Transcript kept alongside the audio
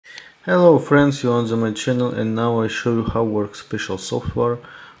Hello friends, you're on my channel and now I show you how works special software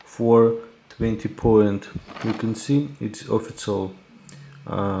for 20 point. You can see it's official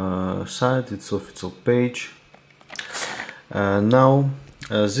site, it's official page.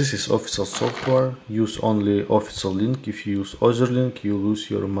 This is official software. Use only official link. If you use other link you lose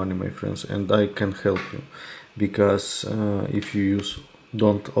your money, my friends, and I can help you because if you use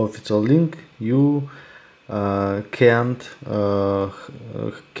don't official link you can't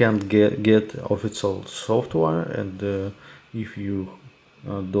get official software, and if you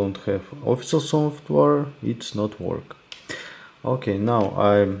don't have official software it's not work. Okay,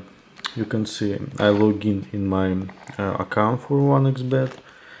 now you can see I log in my account for 1xbet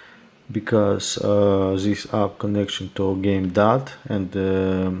because this app connection to GameDot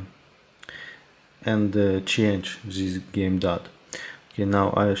and change this GameDot. Okay,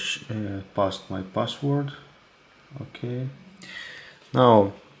 now I passed my password. Okay,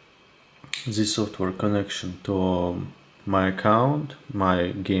 now this software connection to my account,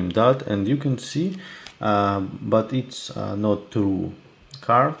 my GameDot, and you can see but it's not through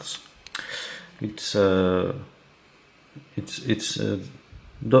cards. It's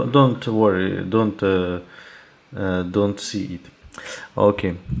don't worry, don't see it.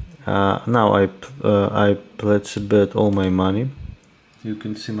 Okay, now I let's bet all my money. You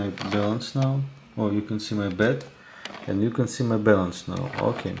can see my balance now, or you can see my bet, and you can see my balance now.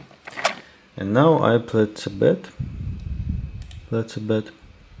 Okay, and now I place a bet.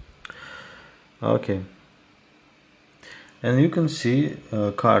 Okay, and you can see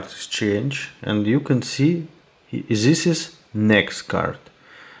card exchange, and you can see this is next card,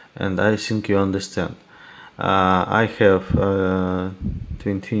 and I think you understand. I have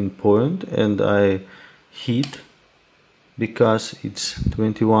 20 point and I hit because it's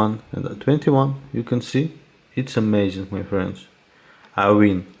 21, and 21 you can see it's amazing, my friends. I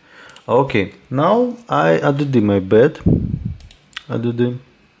win. Okay, now I added my bet, and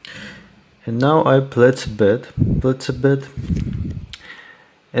now I place a bet,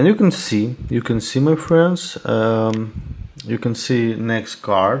 and you can see my friends, you can see next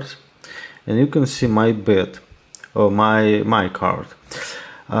card, and you can see my bet or my card.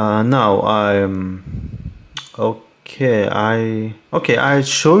 Now I'm okay. I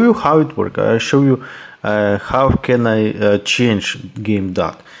show you how it works. I show you how can I change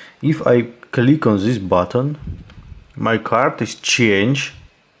GameDot. If I click on this button, my card is changed,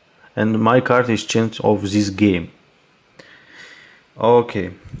 and my card is changed of this game.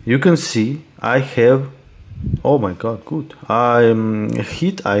 Okay, you can see I have, oh my god, good. I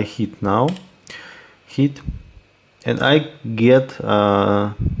hit now, and I get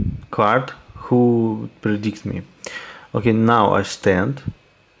a card who predict me. Okay, now I stand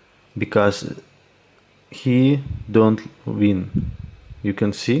because he don't win. You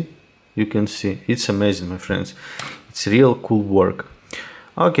can see it's amazing, my friends. It's real cool work.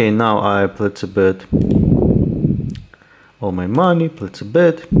 Okay, now I place a bet all my money, place a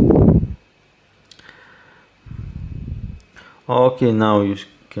bet. Okay, now you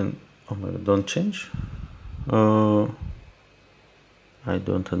can, oh my god, don't change. I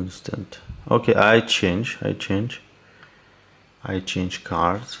don't understand. Okay, I change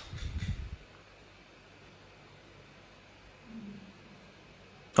cards.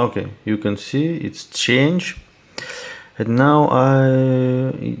 Okay, you can see it's change, and now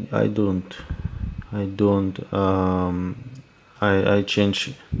I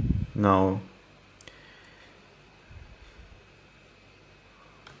change now.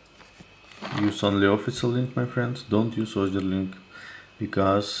 Use only official link, my friends. Don't use other link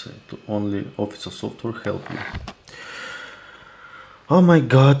because only official software help you. Oh my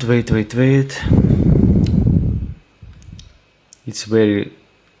god, wait. It's very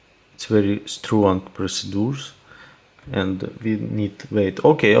strong procedures and we need wait.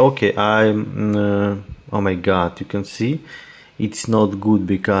 Okay, I'm oh my god, you can see it's not good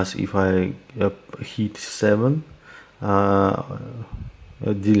because if I hit 7, a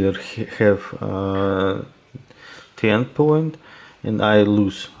dealer have 10 point and I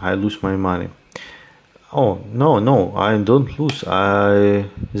lose my money. Oh no, I don't lose.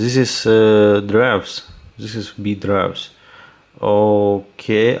 This is drafts. This is B drafts.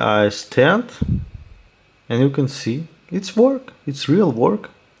 Okay, I stand, and you can see it's work. It's real work.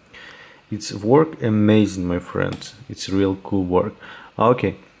 It's work amazing, my friends. It's real cool work.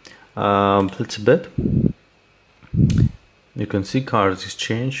 Okay, let's bet. You can see cards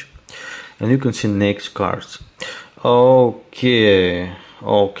exchange, and you can see next cards. Okay,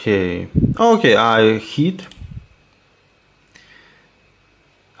 I hit.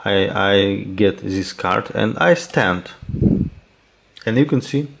 I get this card and I stand. And you can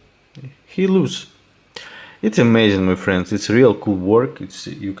see he lose. It's amazing, my friends. It's real cool work. It's,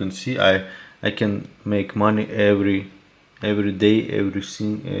 you can see I can make money every day,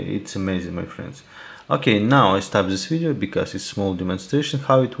 everything. It's amazing, my friends. Okay, now I stop this video because it's small demonstration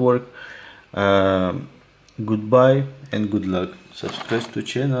how it works. Goodbye and good luck. Subscribe to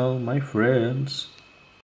channel, my friends.